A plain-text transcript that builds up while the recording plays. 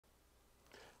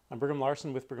I'm Brigham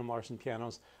Larson with Brigham Larson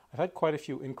Pianos. I've had quite a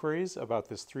few inquiries about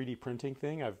this 3D printing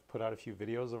thing. I've put out a few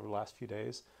videos over the last few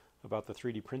days about the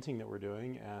 3D printing that we're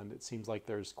doing, and it seems like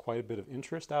there's quite a bit of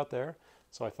interest out there.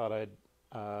 So I thought I'd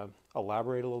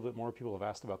elaborate a little bit more. People have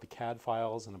asked about the CAD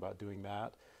files and about doing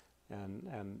that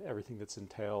and everything that's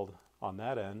entailed on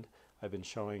that end. I've been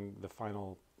showing the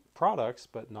final products,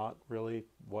 but not really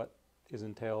what is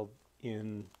entailed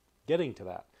in getting to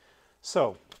that.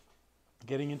 So,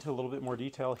 getting into a little bit more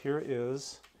detail, here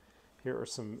are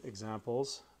some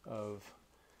examples of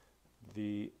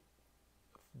the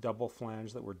double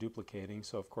flange that we're duplicating.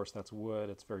 So of course that's wood,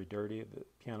 it's very dirty. The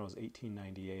piano is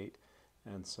 1898,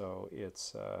 and so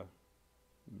it's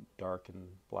dark and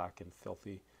black and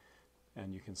filthy,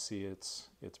 and you can see it's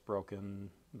broken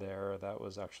there. That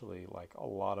was actually like a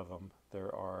lot of them.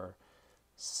 There are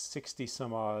 60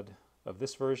 some odd of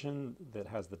this version that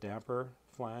has the damper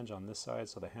flange on this side,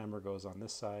 so the hammer goes on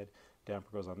this side, damper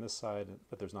goes on this side,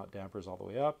 but there's not dampers all the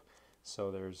way up.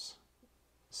 So there's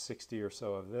 60 or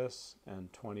so of this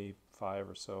and 25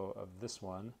 or so of this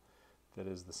one that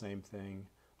is the same thing,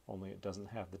 only it doesn't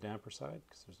have the damper side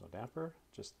because there's no damper,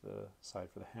 just the side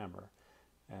for the hammer.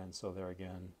 And so there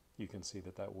again, you can see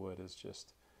that that wood is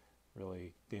just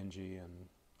really dingy and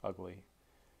ugly,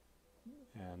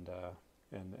 and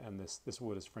this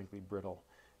wood is frankly brittle.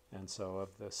 And so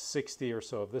of the 60 or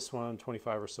so of this one,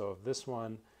 25 or so of this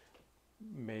one,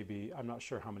 maybe, I'm not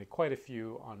sure how many, quite a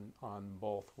few on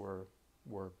both were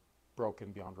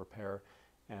broken beyond repair.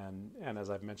 And as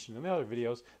I've mentioned in the other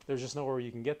videos, there's just nowhere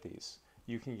you can get these.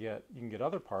 You can get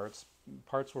other parts.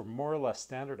 Parts were more or less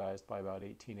standardized by about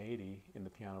 1880 in the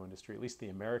piano industry, at least the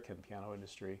American piano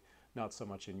industry, not so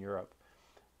much in Europe.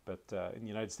 But in the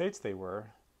United States they were,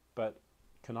 but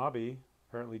Knabe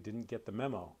apparently didn't get the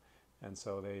memo. And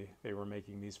so they were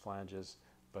making these flanges,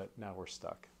 but now we're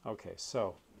stuck. Okay,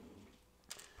 so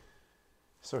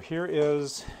here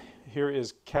is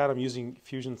CAD. I'm using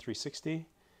Fusion 360,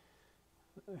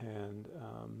 and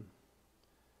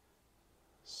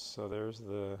so there's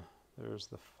the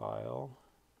file.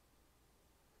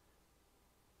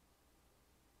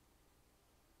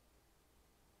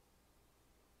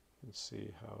 You can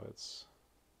see how it's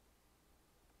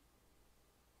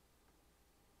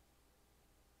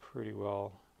pretty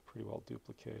well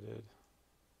duplicated.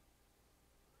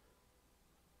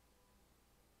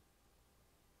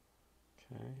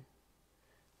 Okay,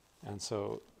 and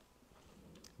so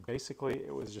basically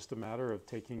it was just a matter of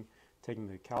taking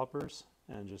the calipers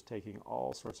and just taking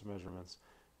all sorts of measurements,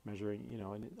 measuring, you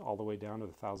know, all the way down to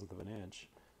the thousandth of an inch.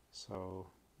 So,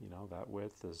 you know, that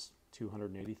width is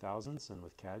 280 thousandths, and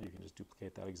with CAD you can just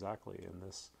duplicate that exactly. In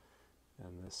this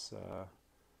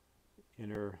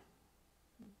inner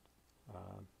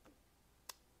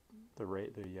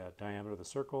the diameter of the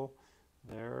circle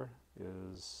there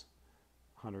is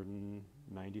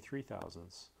 193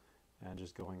 thousandths, and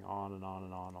just going on and on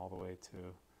and on all the way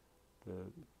to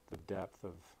the depth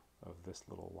of this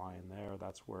little line there.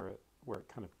 That's where it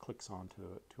kind of clicks onto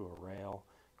a rail,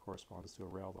 corresponds to a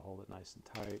rail to hold it nice and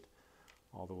tight,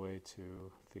 all the way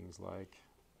to things like,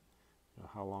 you know,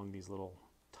 how long these little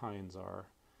tines are.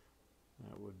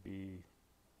 That would be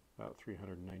about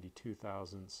 392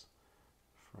 thousandths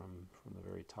from the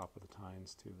very top of the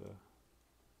tines to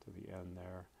the end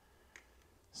there.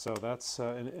 So that's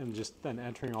and just then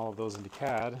entering all of those into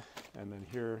CAD, and then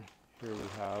here we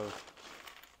have,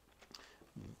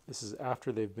 this is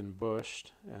after they've been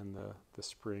bushed and the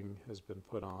spring has been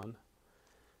put on,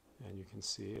 and you can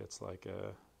see it's like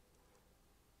a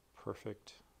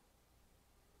perfect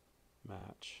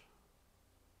match.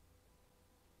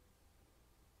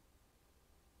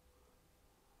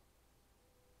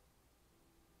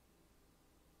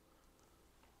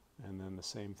 And then the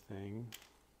same thing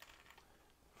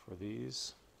for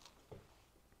these,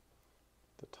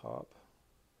 the top.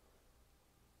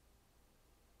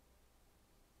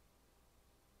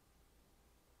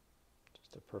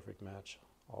 Just a perfect match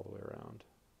all the way around.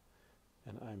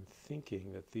 And I'm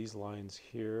thinking that these lines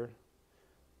here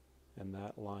and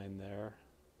that line there,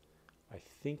 I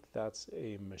think that's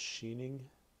a machining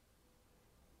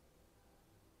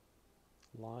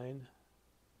line.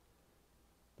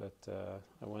 But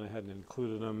I went ahead and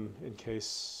included them in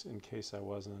case I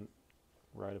wasn't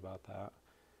right about that.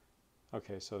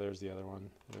 Okay, so there's the other one.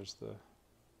 There's the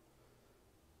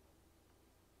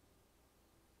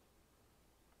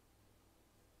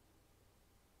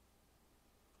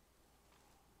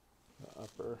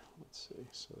upper. Let's see.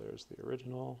 So there's the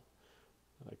original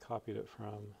that I copied it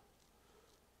from,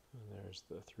 and there's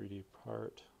the 3D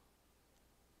part.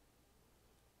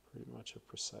 Pretty much a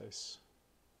precise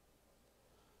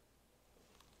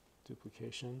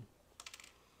duplication.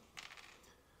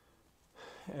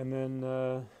 And then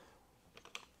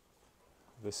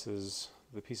this is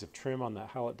the piece of trim on that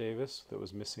Hallett Davis that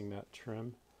was missing that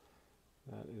trim.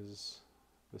 That is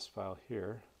this file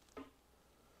here.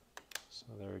 So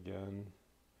there again,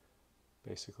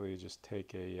 basically just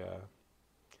take a,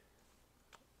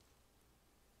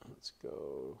 let's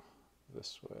go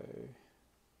this way.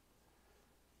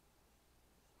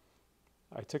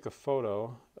 I took a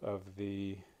photo of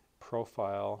the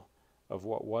profile of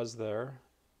what was there,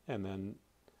 and then,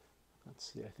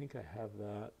 let's see, I think I have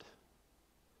that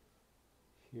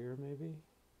here maybe?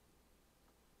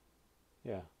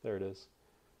 Yeah, there it is.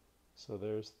 So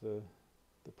there's the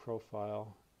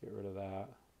profile, get rid of that.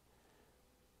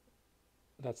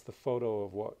 That's the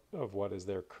photo of what is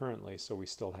there currently, so we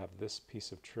still have this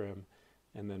piece of trim,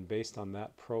 and then based on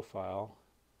that profile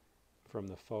from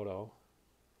the photo,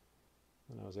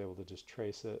 and I was able to just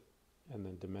trace it and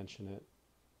then dimension it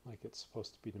like it's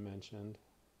supposed to be dimensioned.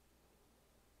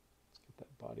 Let's get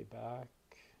that body back.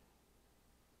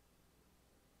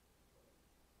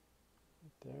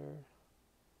 Right there.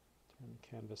 Turn the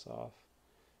canvas off.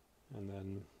 And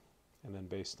then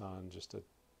based on just a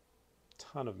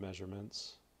ton of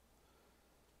measurements,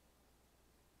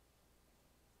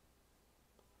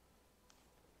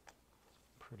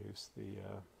 produce the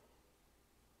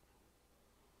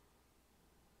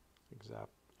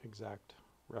exact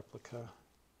replica.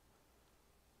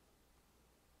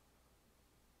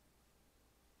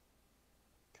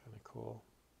 Kind of cool.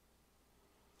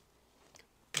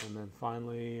 And then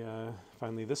finally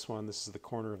this one. This is the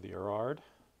corner of the Erard.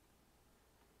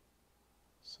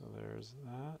 So there's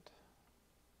that.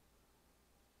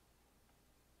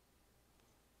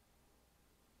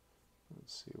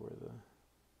 Let's see where the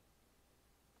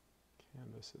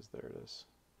canvas is. There it is.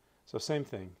 So same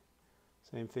thing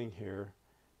here.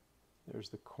 There's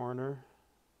the corner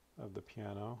of the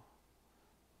piano.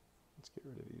 Let's get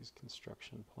rid of these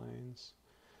construction planes.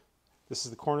 This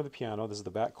is the corner of the piano. This is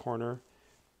the back corner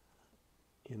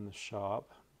in the shop.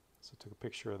 So I took a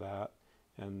picture of that,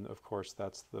 and of course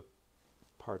that's the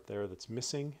part there that's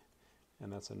missing,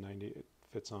 and that's a 90. It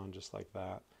fits on just like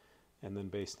that. And then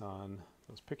based on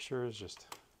those pictures, just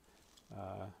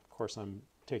of course I'm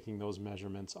taking those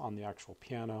measurements on the actual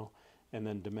piano, and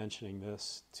then dimensioning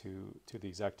this to the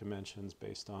exact dimensions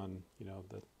based on, you know,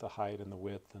 the height and the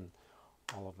width and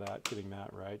all of that, getting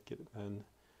that right. Then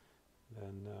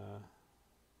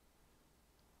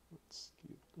let's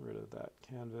get rid of that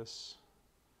canvas,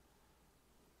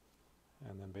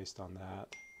 and then based on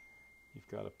that, you've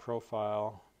got a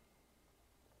profile,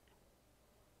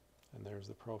 and there's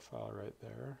the profile right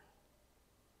there.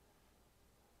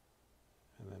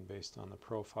 And then based on the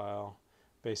profile,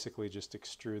 basically just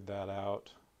extrude that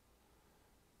out,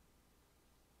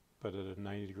 but at a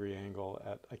 90-degree angle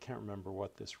at, I can't remember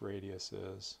what this radius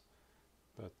is,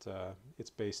 but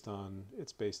it's based on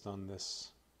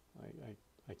this,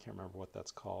 I can't remember what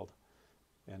that's called,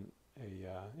 and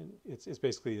it's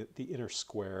basically the inner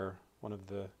square. One of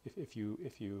the, if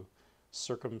you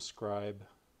circumscribe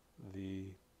the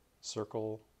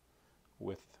circle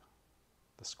with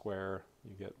the square,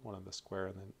 you get one of the square,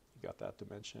 and then you got that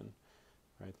dimension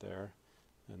right there,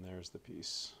 and there's the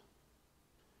piece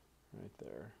right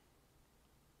there.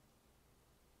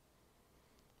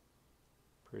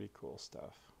 Pretty cool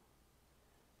stuff.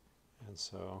 And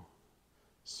so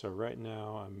right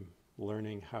now I'm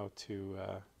learning how to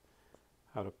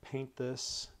paint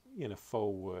this in a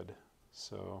faux wood.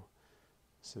 So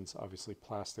since obviously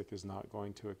plastic is not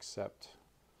going to accept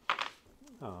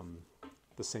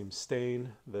the same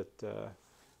stain that the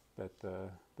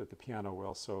piano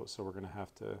will, so we're going to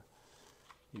have to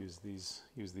use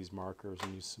these markers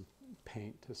and use some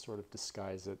paint to sort of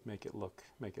disguise it, make it look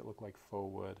like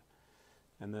faux wood.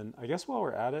 And then I guess while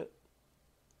we're at it,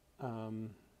 I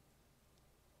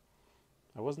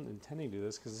wasn't intending to do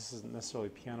this because this isn't necessarily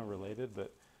piano related,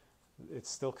 but it's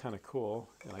still kind of cool.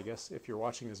 And I guess if you're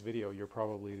watching this video, you're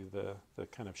probably the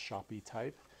kind of shoppy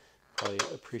type, probably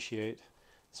appreciate.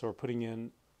 So we're putting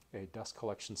in a dust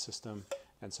collection system,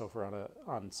 and so if we're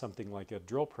on something like a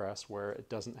drill press where it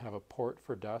doesn't have a port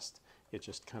for dust, it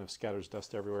just kind of scatters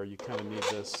dust everywhere. You kind of need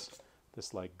this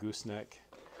like gooseneck.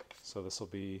 So this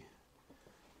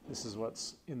is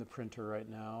what's in the printer right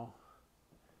now.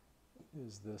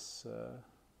 Is this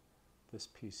this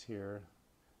piece here?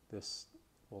 This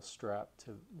will strap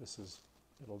to,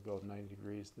 it'll go 90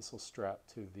 degrees. This will strap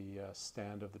to the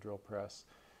stand of the drill press,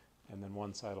 and then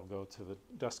one side will go to the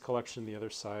dust collection, the other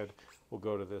side will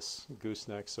go to this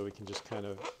gooseneck, so we can just kind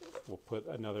of, we'll put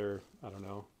another, I don't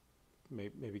know,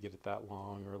 maybe get it that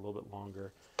long or a little bit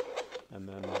longer, and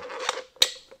then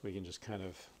we can just kind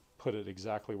of put it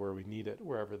exactly where we need it,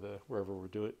 wherever we're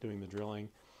doing the drilling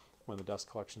when the dust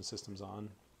collection system's on.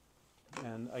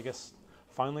 And I guess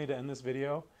finally, to end this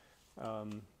video,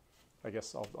 I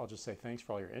guess I'll just say thanks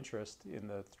for all your interest in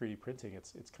the 3D printing.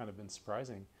 It's kind of been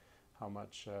surprising how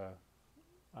much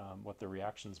what the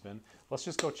reaction's been. Let's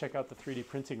just go check out the 3D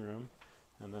printing room,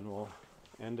 and then we'll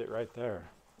end it right there.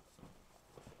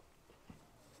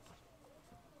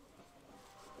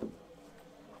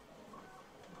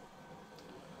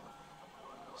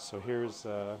 So here's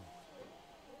the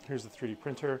 3D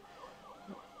printer.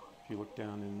 If you look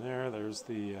down in there, there's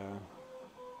the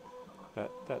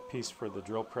that piece for the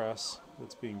drill press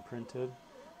that's being printed.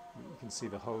 You can see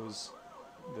the hose,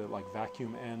 the like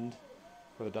vacuum end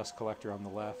for the dust collector on the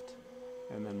left,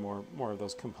 and then more of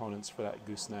those components for that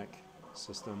gooseneck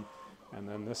system. And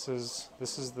then this is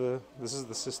the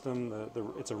system.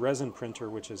 It's a resin printer,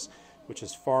 which is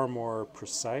far more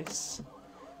precise,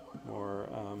 more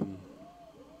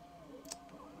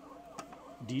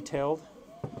detailed.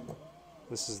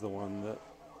 This is the one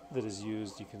that is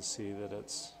used. You can see that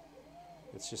it's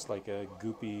just like a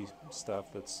goopy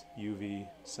stuff that's UV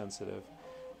sensitive,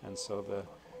 and so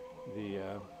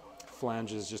the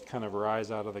flanges just kind of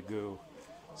rise out of the goo.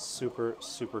 Super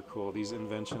cool. These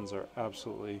inventions are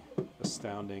absolutely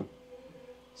astounding.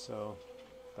 So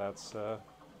that's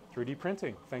 3D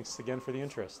printing. Thanks again for the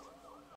interest.